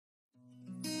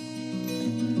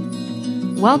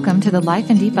Welcome to the Life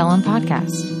in Deep Ellum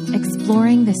podcast,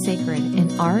 exploring the sacred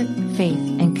in art, faith,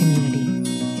 and community.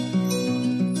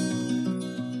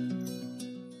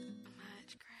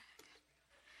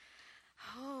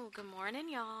 Oh, good morning,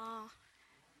 y'all.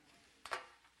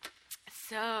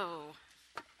 So,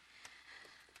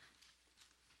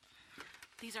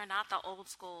 these are not the old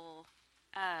school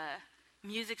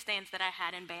music stands that I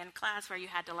had in band class where you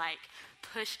had to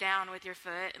push down with your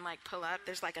foot and pull up.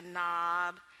 There's a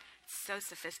knob. It's so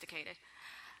sophisticated.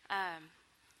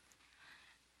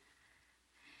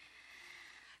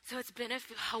 So it's been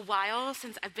a while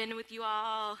since I've been with you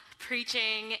all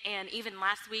preaching, and even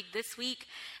this week.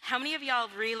 How many of y'all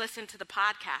re-listened to the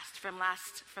podcast from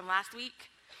last week?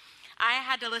 I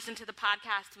had to listen to the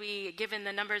podcast. Given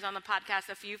the numbers on the podcast,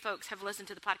 a few folks have listened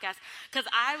to the podcast because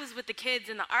I was with the kids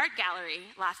in the art gallery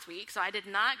last week, so I did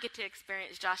not get to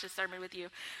experience Josh's sermon with you,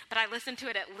 but I listened to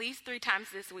it at least 3 times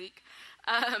this week.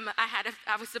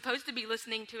 I was supposed to be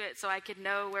listening to it so I could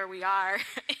know where we are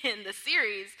in the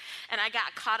series, and I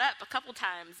got caught up a couple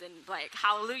times and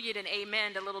hallelujah and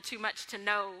amen a little too much to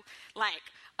know,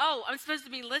 I'm supposed to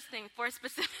be listening for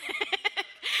specific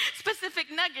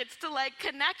nuggets to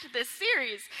connect this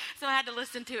series. So I had to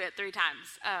listen to it 3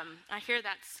 times. I hear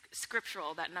that's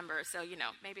scriptural, that number. So,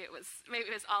 maybe it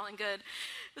was all in good.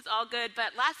 It was all good.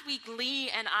 But last week, Lee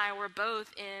and I were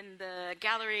both in the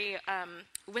gallery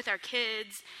with our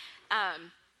kids.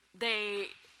 They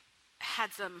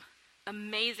had some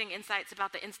amazing insights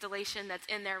about the installation that's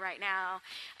in there right now.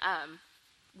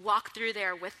 Walk through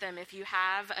there with them. If you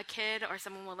have a kid or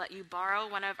someone will let you borrow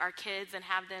one of our kids and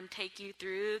have them take you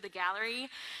through the gallery.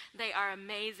 They are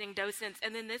amazing docents.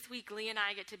 And then this week, Lee and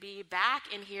I get to be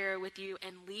back in here with you,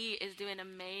 and Lee is doing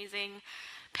amazing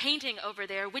painting over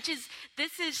there,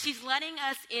 she's letting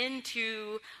us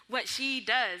into what she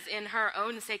does in her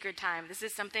own sacred time. This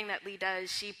is something that Lee does.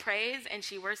 She prays and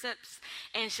she worships,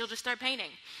 and she'll just start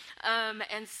painting.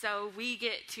 And so we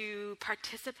get to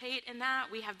participate in that.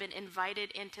 We have been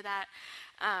invited into that.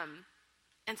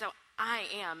 And so I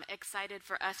am excited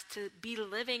for us to be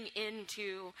living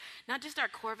into not just our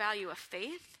core value of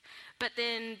faith, but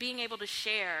then being able to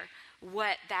share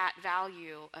what that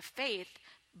value of faith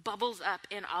bubbles up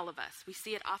in all of us. We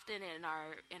see it often in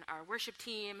our worship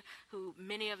team, who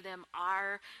many of them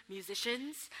are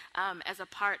musicians as a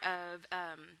part of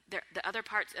the other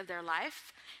parts of their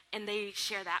life, and they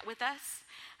share that with us.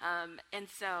 And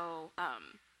so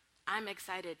I'm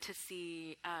excited to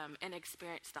see and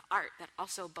experience the art that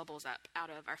also bubbles up out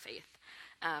of our faith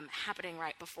happening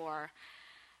right before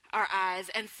our eyes.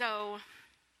 And so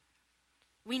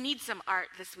we need some art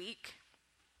this week.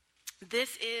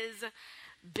 This is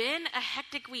been a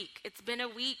hectic week. It's been a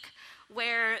week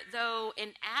where, though in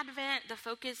Advent, the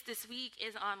focus this week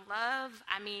is on love.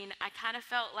 I kind of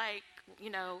felt like,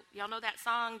 y'all know that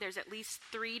song? There's at least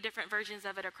 3 different versions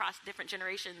of it across different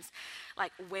generations.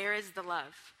 Where is the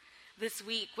love? This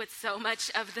week, with so much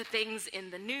of the things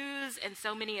in the news and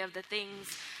so many of the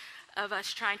things of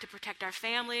us trying to protect our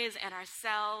families and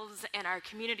ourselves and our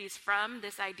communities from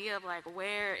this idea of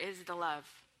where is the love?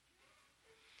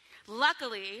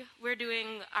 Luckily, we're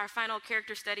doing our final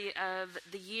character study of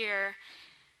the year,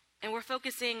 and we're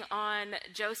focusing on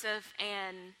Joseph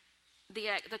and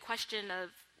the question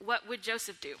of what would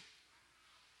Joseph do?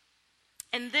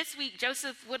 And this week,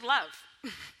 Joseph would love.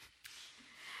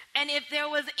 And if there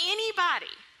was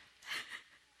anybody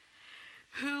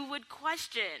who would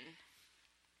question,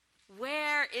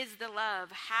 where is the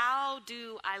love? How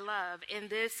do I love in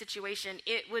this situation?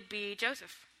 It would be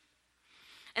Joseph.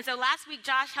 And so last week,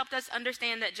 Josh helped us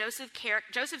understand that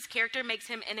Joseph's character makes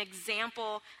him an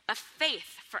example of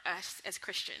faith for us as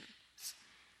Christians.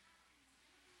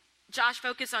 Josh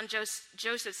focused on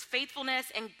Joseph's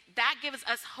faithfulness, and that gives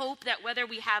us hope that whether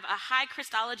we have a high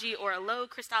Christology or a low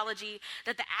Christology,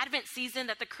 that the Advent season,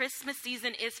 that the Christmas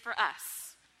season is for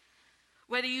us.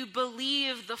 Whether you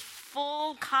believe the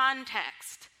full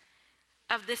context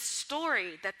of this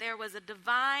story, that there was a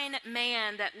divine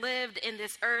man that lived in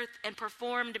this earth and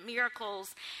performed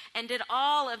miracles and did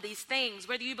all of these things,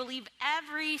 whether you believe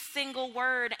every single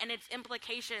word and its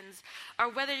implications, or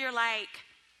whether you're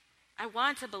I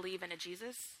want to believe in a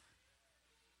Jesus,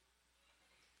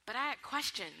 but I have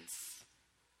questions.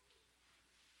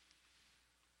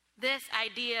 This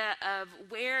idea of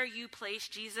where you place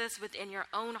Jesus within your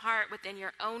own heart, within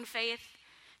your own faith,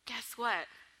 guess what?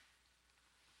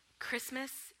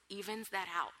 Christmas evens that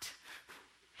out.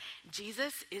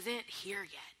 Jesus isn't here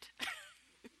yet.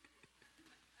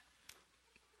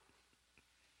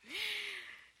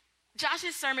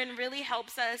 Josh's sermon really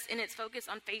helps us in its focus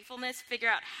on faithfulness figure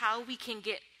out how we can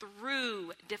get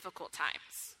through difficult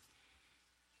times.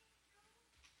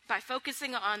 by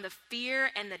focusing on the fear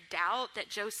and the doubt that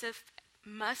Joseph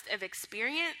must have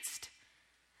experienced,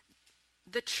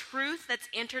 the truth that's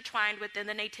intertwined within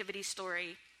the nativity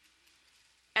story,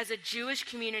 as a Jewish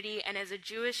community and as a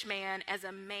Jewish man, as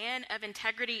a man of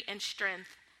integrity and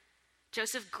strength,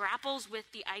 Joseph grapples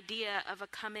with the idea of a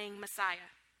coming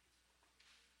Messiah.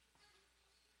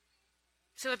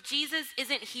 So if Jesus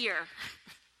isn't here,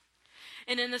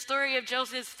 and in the story of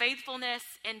Joseph's faithfulness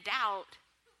and doubt,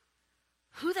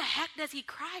 who the heck does he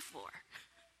cry for?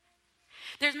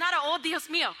 There's not a "Oh, Dios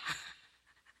mío."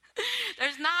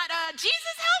 There's not a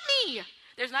 "Jesus, help me."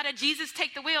 There's not a "Jesus,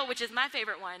 take the wheel," which is my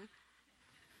favorite one.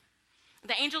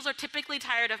 The angels are typically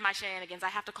tired of my shenanigans. I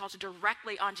have to call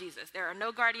directly on Jesus. There are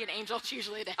no guardian angels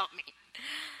usually to help me.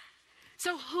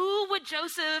 So who would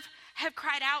Joseph have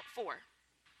cried out for?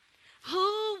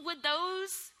 Who would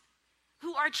those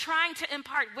who are trying to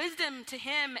impart wisdom to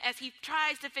him as he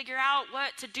tries to figure out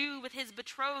what to do with his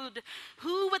betrothed,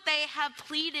 who would they have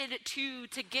pleaded to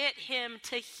get him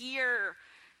to hear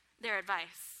their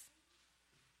advice?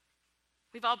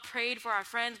 We've all prayed for our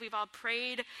friends. We've all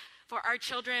prayed for our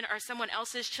children or someone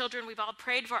else's children. We've all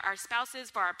prayed for our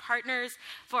spouses, for our partners,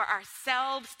 for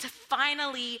ourselves to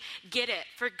finally get it,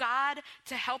 for God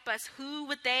to help us. Who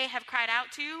would they have cried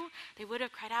out to? They would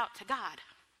have cried out to God.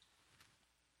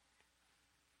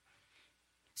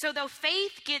 So though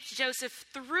faith gets Joseph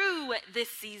through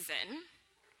this season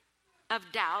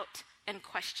of doubt and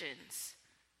questions,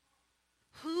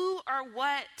 who or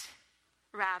what,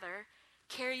 rather,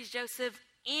 carries Joseph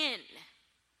in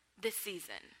this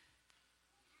season?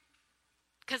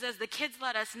 Because as the kids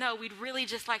let us know, we'd really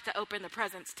just like to open the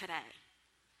presents today.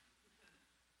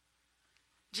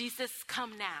 Jesus,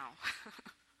 come now.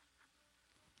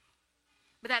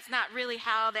 But that's not really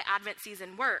how the Advent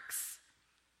season works.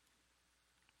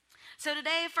 So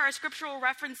today, for our scriptural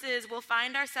references, we'll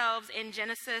find ourselves in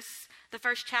Genesis, the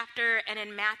first chapter, and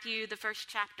in Matthew, the first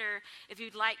chapter. If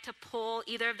you'd like to pull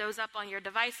either of those up on your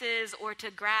devices or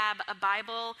to grab a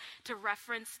Bible to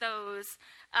reference those,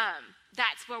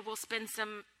 that's where we'll spend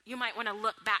some. You might want to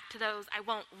look back to those. I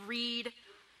won't read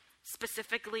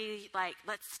specifically, like,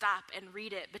 let's stop and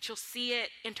read it, but you'll see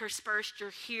it interspersed. You'll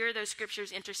hear those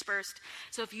scriptures interspersed.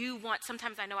 So if you want,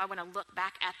 sometimes I know I want to look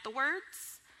back at the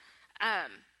words.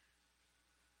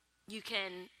 You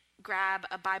can grab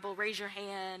a Bible, raise your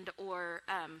hand, or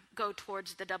go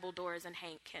towards the double doors, and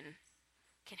Hank can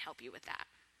help you with that.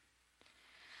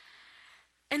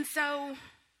 And so,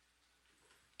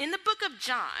 in the book of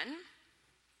John,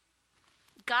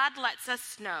 John lets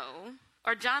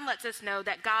us know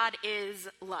that God is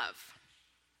love.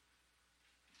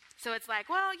 So it's like,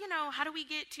 well, how do we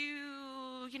get to,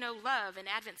 love in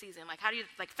Advent season? Like, how do you,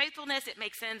 faithfulness, it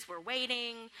makes sense. We're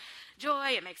waiting.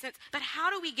 Joy, it makes sense. But how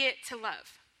do we get to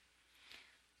love?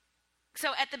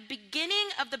 So at the beginning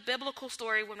of the biblical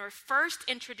story, when we're first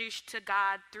introduced to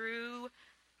God through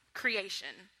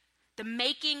creation, the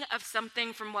making of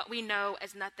something from what we know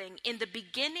as nothing, in the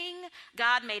beginning,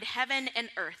 God made heaven and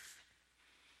earth.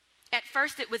 At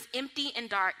first, it was empty and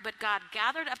dark, but God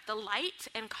gathered up the light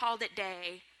and called it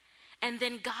day. And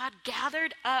then God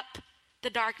gathered up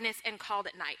the darkness and called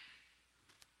it night.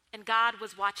 And God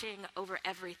was watching over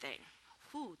everything.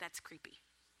 Whew, that's creepy.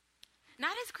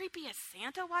 Not as creepy as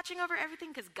Santa watching over everything,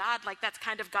 because God, that's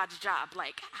kind of God's job.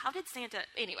 How did Santa,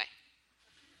 anyway.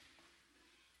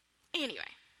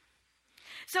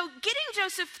 So getting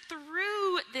Joseph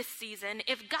through this season,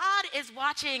 if God is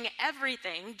watching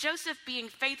everything, Joseph being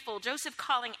faithful, Joseph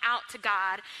calling out to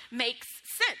God makes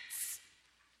sense.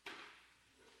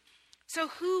 So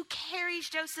who carries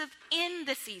Joseph in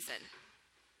the season?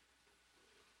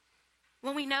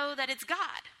 Well, we know that it's God,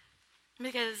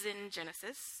 because in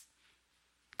Genesis,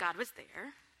 God was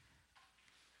there.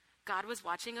 God was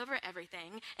watching over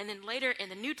everything. And then later in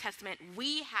the New Testament,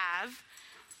 we have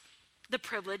the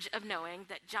privilege of knowing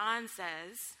that John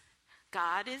says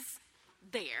God is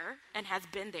there and has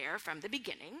been there from the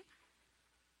beginning.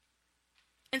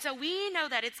 And so we know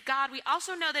that it's God. We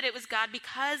also know that it was God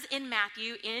because in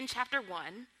Matthew, in chapter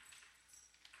 1,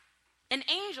 an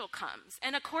angel comes.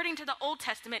 And according to the Old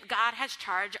Testament, God has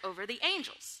charge over the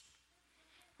angels,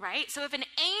 right? So if an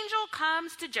angel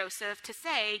comes to Joseph to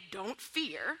say, don't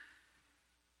fear,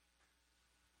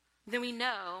 then we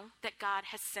know that God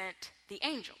has sent the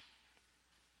angel.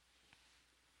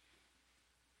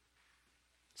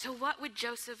 So what would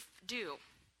Joseph do?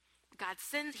 God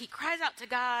sends, he cries out to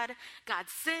God. God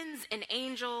sends an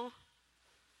angel.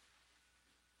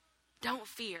 Don't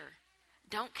fear.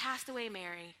 Don't cast away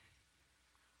Mary.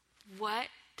 What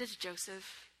does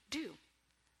Joseph do?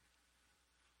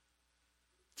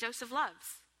 Joseph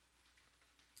loves.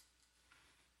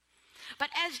 But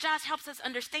as Josh helps us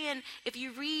understand, if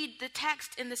you read the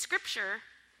text in the scripture,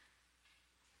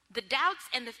 the doubts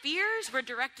and the fears were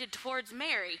directed towards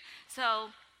Mary. So,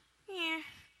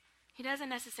 he doesn't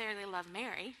necessarily love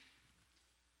Mary.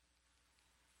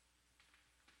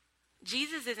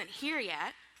 Jesus isn't here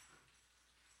yet.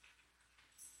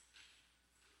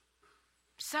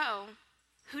 So,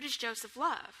 who does Joseph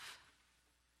love?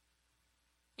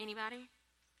 Anybody?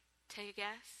 Take a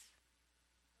guess.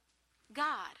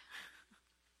 God.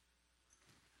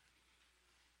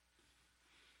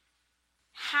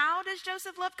 How does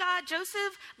Joseph love God?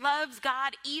 Joseph loves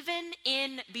God even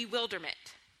in bewilderment.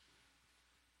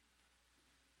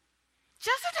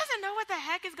 Joseph doesn't know what the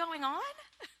heck is going on.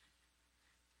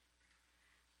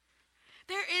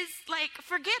 There is,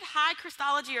 forget high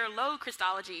Christology or low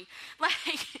Christology.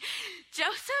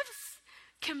 Joseph's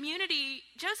community,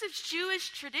 Joseph's Jewish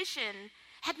tradition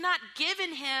had not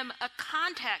given him a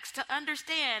context to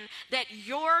understand that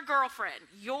your girlfriend,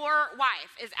 your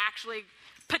wife, is actually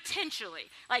potentially,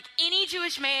 like any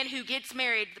Jewish man who gets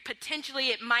married, potentially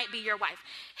it might be your wife.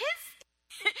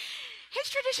 His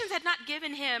traditions had not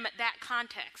given him that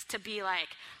context to be like,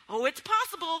 oh, it's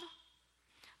possible.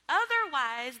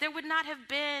 Otherwise, there would not have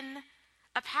been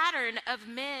a pattern of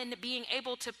men being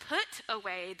able to put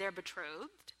away their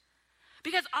betrothed,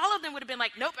 because all of them would have been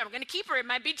like, nope, I'm going to keep her. It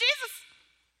might be Jesus.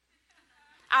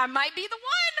 I might be the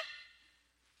one.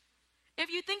 If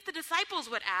you think the disciples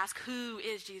would ask, who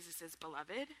is Jesus'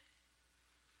 beloved?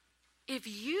 If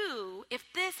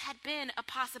this had been a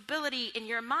possibility in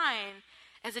your mind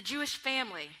as a Jewish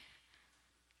family,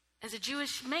 as a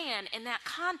Jewish man in that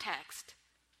context,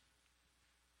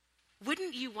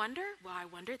 wouldn't you wonder, well, I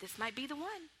wonder, this might be the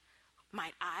one.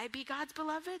 Might I be God's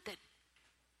beloved? That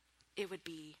it would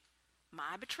be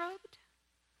my betrothed?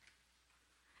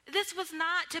 This was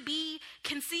not to be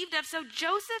conceived of, so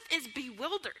Joseph is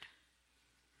bewildered.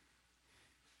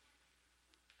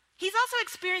 He's also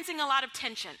experiencing a lot of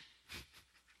tension.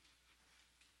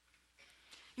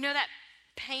 You know that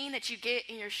pain that you get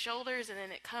in your shoulders and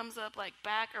then it comes up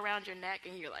back around your neck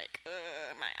and you're like,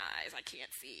 my eyes, I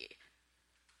can't see.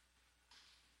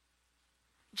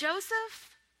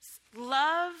 Joseph's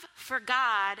love for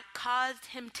God caused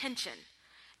him tension.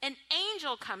 An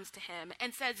angel comes to him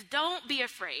and says, don't be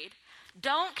afraid.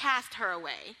 Don't cast her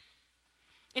away.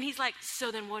 And he's like,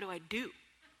 so then what do I do?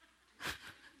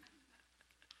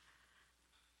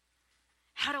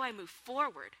 How do I move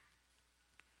forward?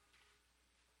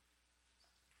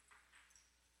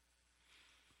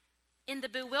 In the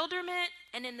bewilderment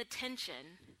and in the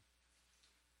tension,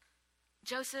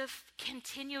 Joseph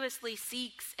continuously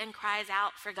seeks and cries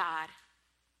out for God.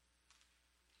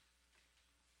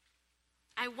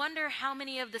 I wonder how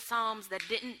many of the Psalms that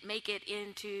didn't make it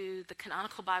into the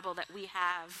canonical Bible that we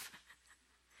have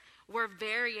were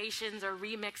variations or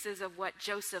remixes of what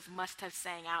Joseph must have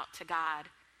sang out to God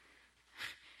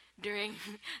during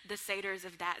the Seders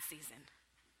of that season.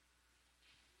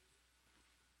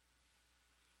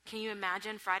 Can you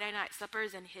imagine Friday night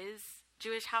suppers in his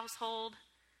Jewish household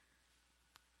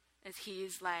as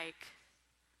he's like,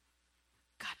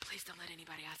 God, please don't let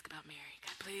anybody ask about Mary.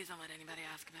 God, please don't let anybody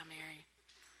ask about Mary.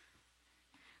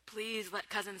 Please let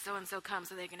cousin so-and-so come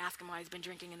so they can ask him why he's been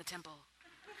drinking in the temple.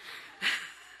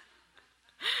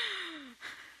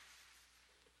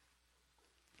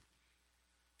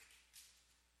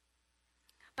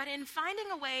 But in finding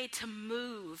a way to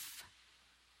move,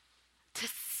 to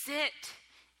sit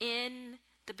in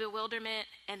the bewilderment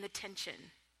and the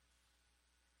tension,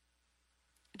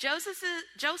 Joseph's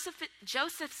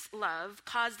love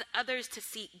caused others to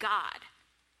seek God,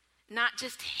 not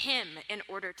just him, in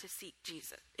order to seek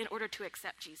Jesus, in order to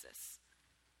accept Jesus.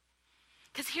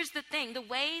 Because here's the thing, the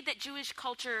way that Jewish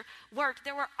culture worked,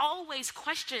 there were always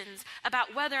questions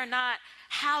about whether or not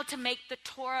how to make the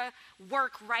Torah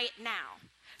work right now.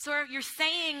 So if you're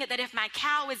saying that if my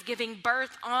cow is giving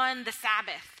birth on the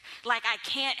Sabbath, I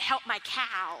can't help my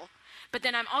cow, but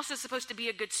then I'm also supposed to be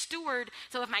a good steward,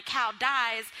 so if my cow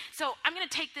dies, so I'm going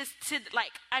to take this to,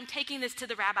 I'm taking this to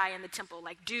the rabbi in the temple.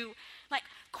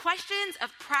 Questions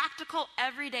of practical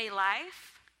everyday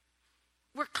life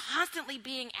were constantly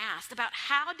being asked about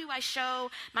how do I show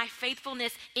my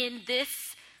faithfulness in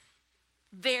this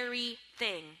very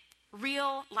thing,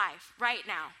 real life, right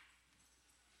now.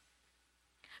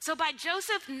 So by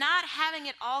Joseph not having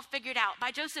it all figured out,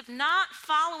 by Joseph not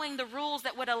following the rules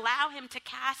that would allow him to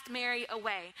cast Mary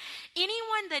away,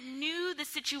 anyone that knew the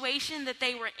situation that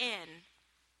they were in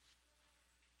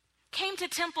came to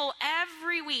temple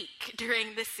every week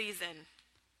during this season,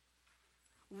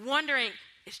 wondering,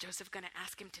 is Joseph going to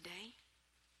ask him today?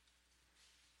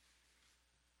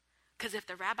 Because if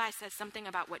the rabbi says something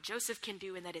about what Joseph can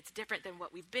do and that it's different than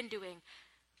what we've been doing,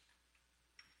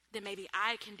 then maybe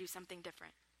I can do something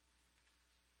different.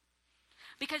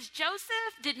 Because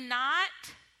Joseph did not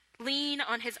lean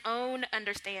on his own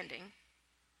understanding.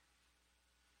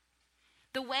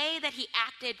 The way that he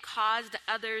acted caused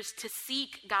others to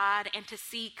seek God and to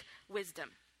seek wisdom,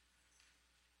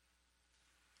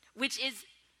 which is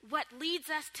what leads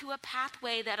us to a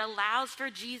pathway that allows for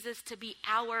Jesus to be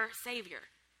our Savior.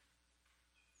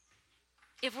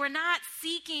 If we're not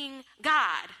seeking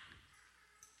God,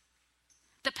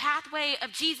 the pathway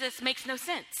of Jesus makes no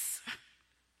sense.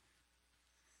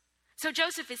 So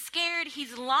Joseph is scared.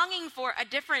 He's longing for a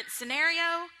different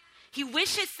scenario. He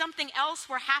wishes something else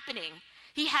were happening.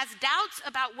 He has doubts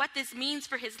about what this means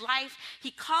for his life.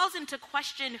 He calls into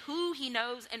question who he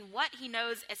knows and what he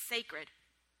knows as sacred.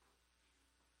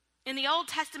 In the Old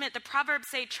Testament, the Proverbs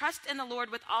say, "Trust in the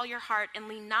Lord with all your heart and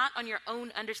lean not on your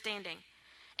own understanding.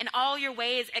 In all your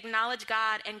ways acknowledge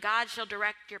God, and God shall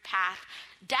direct your path."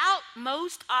 Doubt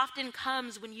most often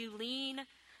comes when you lean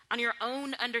on your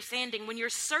own understanding, when you're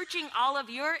searching all of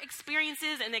your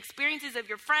experiences and the experiences of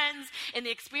your friends and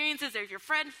the experiences of your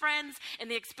friends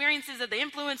and the experiences of the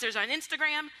influencers on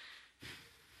Instagram,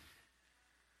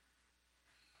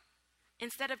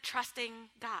 instead of trusting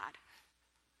God.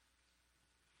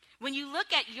 When you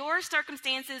look at your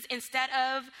circumstances instead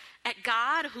of at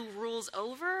God who rules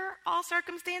over all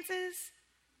circumstances,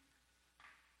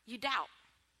 you doubt.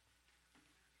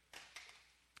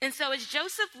 And so as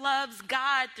Joseph loves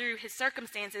God through his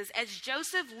circumstances, as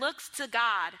Joseph looks to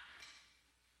God,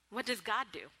 what does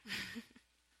God do?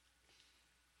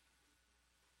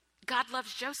 God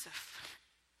loves Joseph.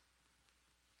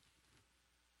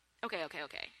 Okay.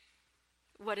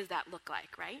 What does that look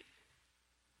like, right?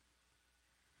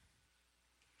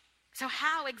 So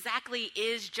how exactly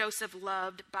is Joseph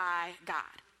loved by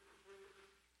God?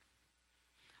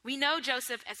 We know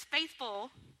Joseph as faithful.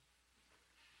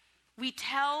 We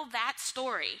tell that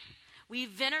story. We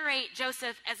venerate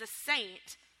Joseph as a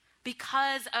saint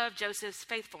because of Joseph's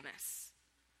faithfulness.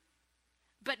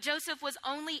 But Joseph was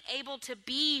only able to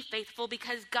be faithful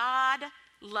because God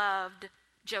loved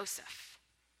Joseph.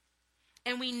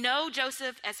 And we know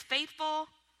Joseph as faithful.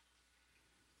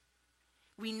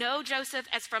 We know Joseph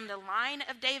as from the line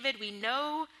of David. We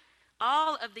know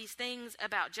all of these things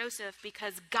about Joseph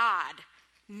because God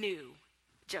knew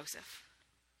Joseph.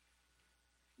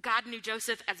 God knew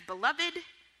Joseph as beloved.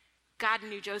 God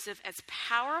knew Joseph as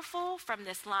powerful from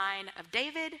this line of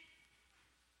David.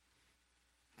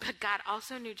 But God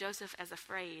also knew Joseph as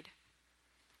afraid.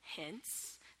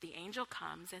 Hence, the angel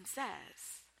comes and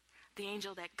says, the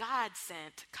angel that God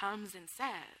sent comes and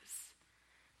says,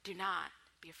 "Do not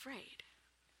be afraid."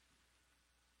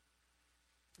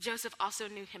 Joseph also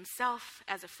knew himself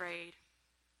as afraid.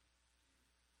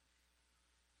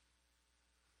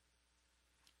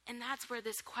 And that's where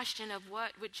this question of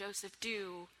what would Joseph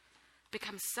do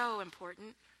becomes so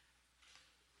important.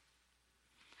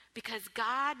 Because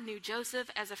God knew Joseph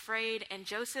as afraid, and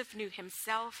Joseph knew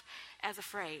himself as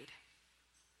afraid.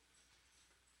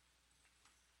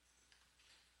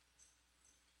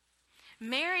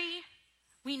 Mary,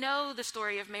 we know the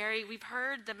story of Mary. We've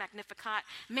heard the Magnificat.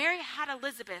 Mary had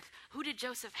Elizabeth. Who did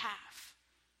Joseph have?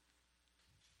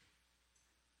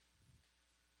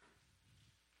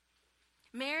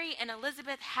 Mary and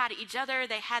Elizabeth had each other.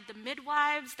 They had the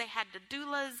midwives, they had the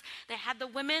doulas, they had the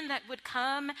women that would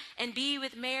come and be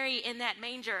with Mary in that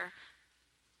manger.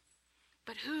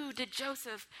 But who did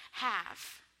Joseph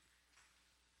have?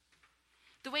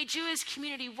 The way Jewish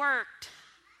community worked,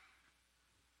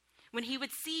 when he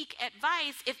would seek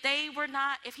advice,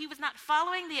 if he was not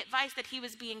following the advice that he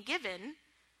was being given,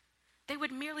 they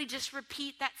would merely just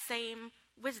repeat that same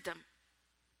wisdom.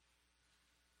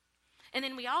 And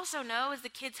then we also know, as the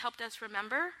kids helped us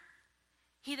remember,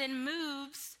 he then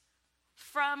moves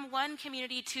from one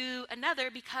community to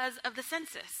another because of the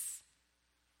census.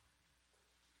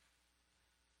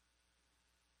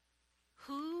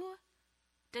 Who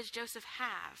does Joseph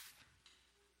have?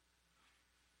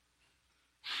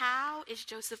 How is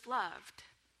Joseph loved?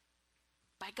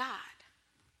 By God.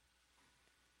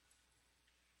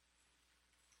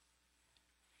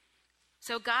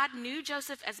 So God knew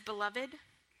Joseph as beloved,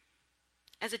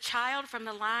 as a child from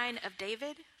the line of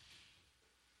David,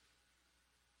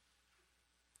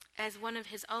 as one of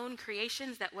his own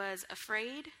creations that was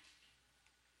afraid.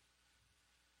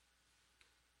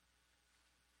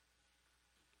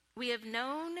 We have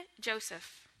known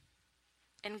Joseph,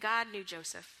 and God knew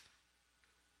Joseph.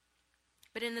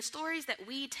 But in the stories that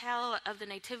we tell of the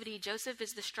Nativity, Joseph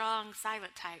is the strong,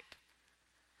 silent type.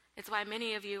 It's why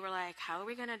many of you were like, how are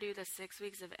we going to do the 6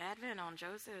 weeks of Advent on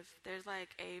Joseph? There's like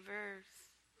a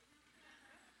verse.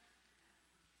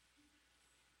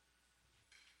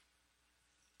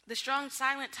 The strong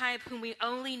silent type whom we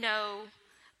only know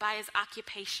by his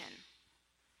occupation.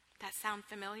 That sound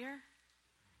familiar?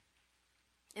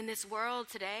 In this world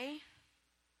today,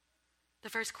 the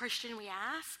first question we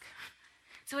ask,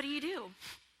 so what do you do?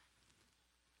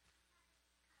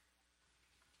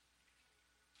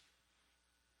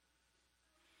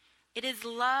 It is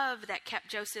love that kept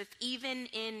Joseph even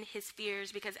in his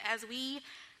fears, because as we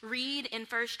read in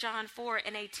 1 John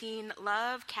 4:18,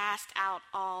 love casts out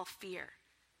all fear.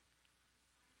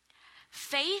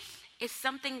 Faith is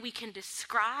something we can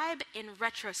describe in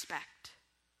retrospect.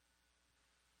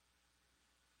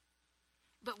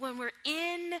 But when we're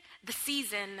in the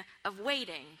season of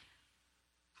waiting,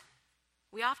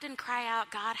 we often cry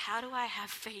out, God, how do I have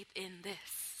faith in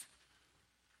this?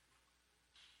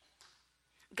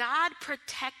 God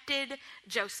protected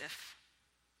Joseph.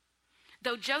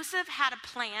 Though Joseph had a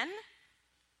plan,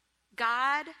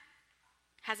 God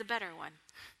has a better one.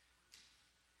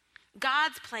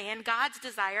 God's plan, God's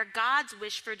desire, God's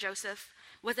wish for Joseph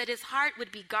was that his heart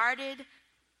would be guarded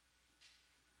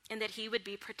and that he would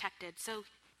be protected. So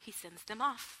he sends them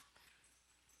off.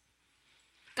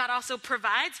 God also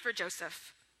provides for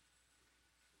Joseph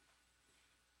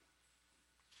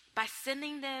by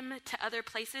sending them to other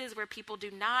places where people do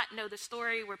not know the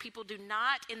story, where people do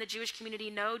not in the Jewish community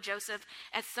know Joseph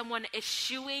as someone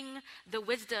eschewing the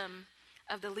wisdom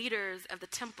of the leaders of the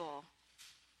temple.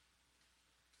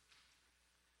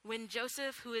 When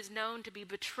Joseph, who is known to be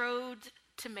betrothed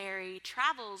to Mary,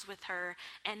 travels with her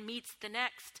and meets the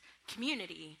next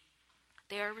community,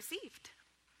 they are received.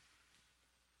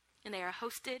 And they are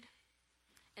hosted,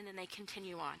 and then they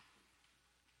continue on.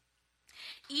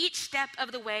 Each step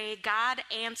of the way, God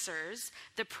answers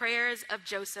the prayers of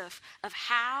Joseph of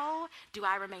how do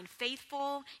I remain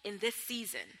faithful in this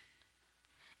season?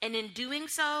 And in doing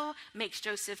so, makes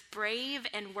Joseph brave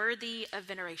and worthy of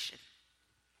veneration.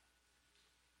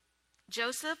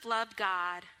 Joseph loved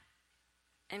God,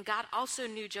 and God also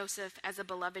knew Joseph as a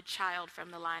beloved child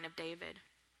from the line of David.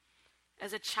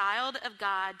 As a child of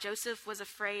God, Joseph was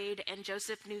afraid, and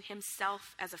Joseph knew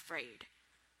himself as afraid.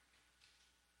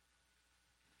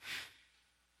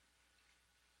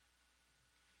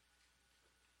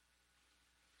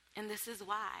 And this is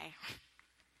why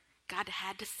God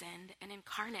had to send an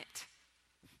incarnate.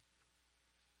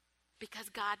 Because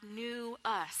God knew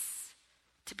us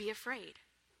to be afraid.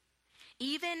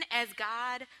 Even as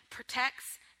God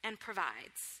protects and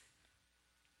provides.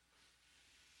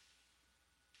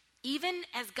 Even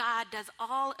as God does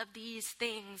all of these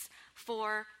things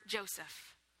for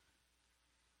Joseph.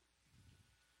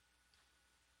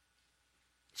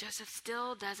 Joseph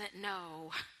still doesn't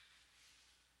know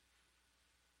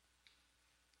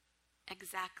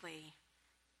exactly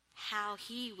how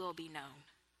he will be known.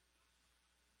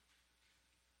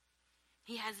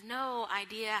 He has no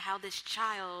idea how this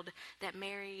child that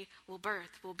Mary will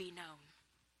birth will be known.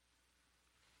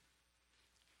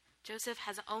 Joseph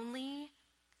has only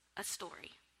a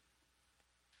story.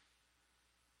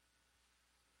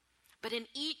 But in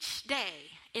each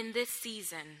day in this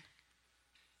season,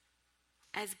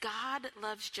 as God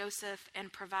loves Joseph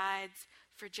and provides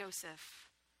for Joseph,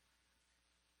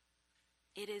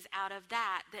 it is out of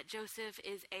that Joseph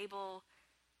is able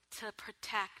to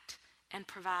protect and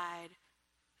provide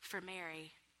for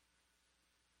Mary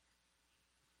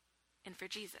and for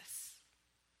Jesus.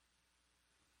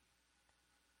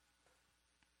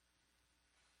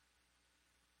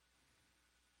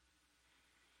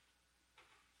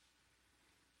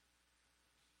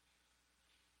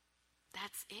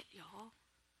 That's it, y'all.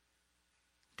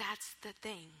 That's the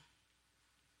thing.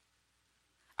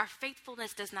 Our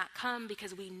faithfulness does not come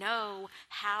because we know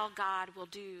how God will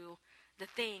do the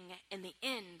thing in the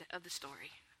end of the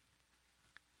story.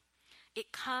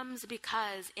 It comes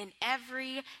because in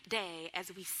every day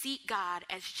as we seek God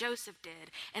as Joseph did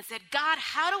and said, God,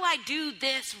 how do I do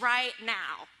this right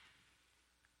now?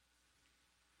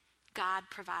 God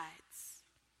provides.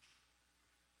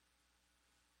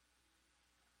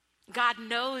 God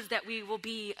knows that we will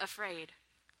be afraid.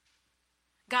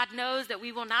 God knows that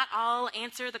we will not all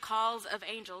answer the calls of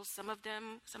angels. Some of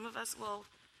us will,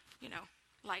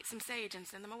 light some sage and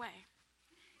send them away.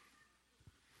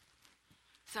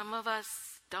 Some of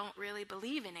us don't really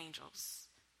believe in angels.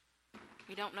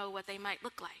 We don't know what they might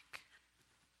look like.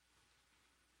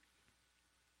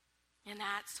 And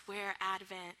that's where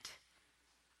Advent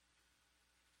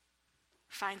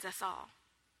finds us all.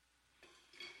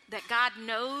 That God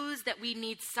knows that we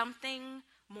need something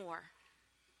more.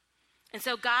 And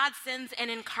so God sends an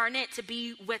incarnate to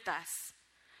be with us.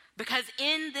 Because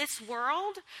in this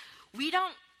world, we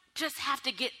don't just have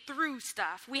to get through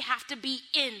stuff. We have to be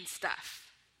in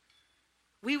stuff.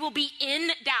 We will be in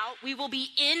doubt. We will be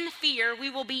in fear. We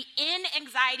will be in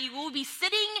anxiety. We will be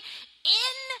sitting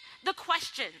in the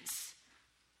questions.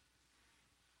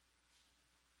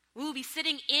 We will be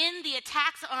sitting in the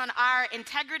attacks on our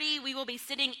integrity. We will be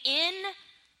sitting in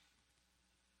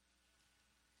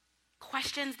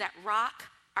questions that rock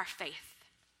our faith.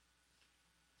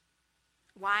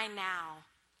 Why now?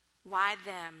 Why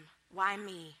them? Why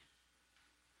me?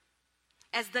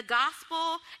 As the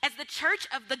church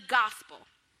of the gospel,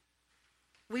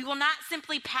 we will not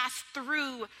simply pass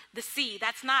through the sea.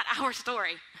 That's not our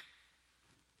story.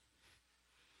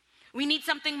 We need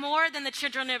something more than the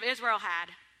children of Israel had.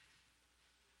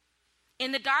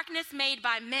 In the darkness made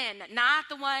by men, not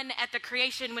the one at the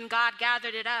creation when God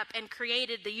gathered it up and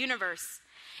created the universe.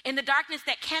 In the darkness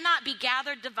that cannot be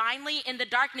gathered divinely, in the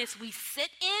darkness we sit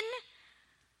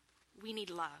in, we need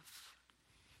love.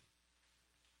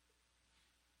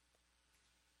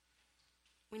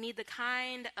 We need the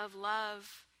kind of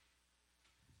love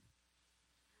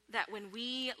that when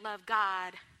we love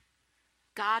God,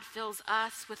 God fills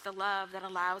us with the love that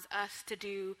allows us to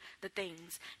do the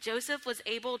things. Joseph was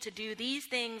able to do these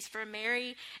things for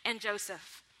Mary and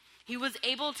Joseph. He was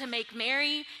able to make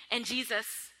Mary and Jesus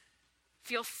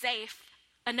feel safe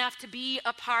enough to be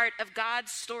a part of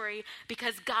God's story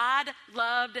because God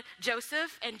loved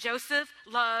Joseph and Joseph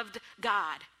loved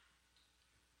God.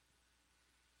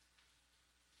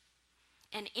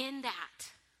 And in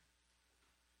that,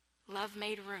 love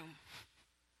made room.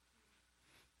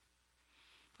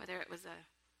 Whether it was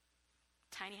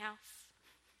a tiny house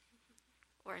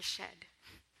or a shed.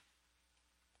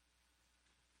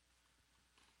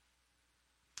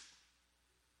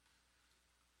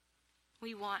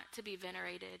 We want to be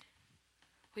venerated.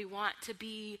 We want to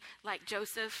be like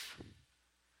Joseph.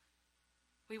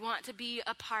 We want to be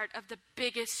a part of the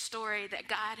biggest story that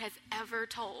God has ever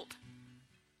told.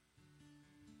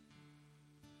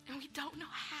 And we don't know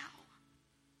how.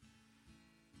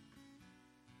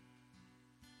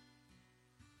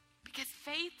 Because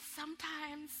faith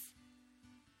sometimes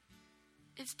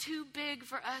is too big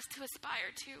for us to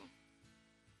aspire to.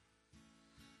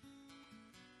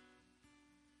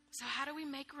 So how do we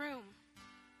make room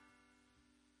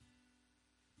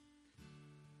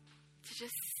to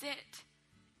just sit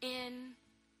in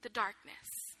the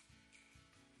darkness?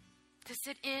 To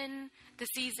sit in the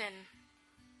season.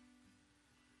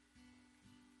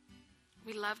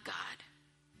 We love God,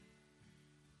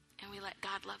 and we let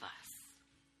God love us.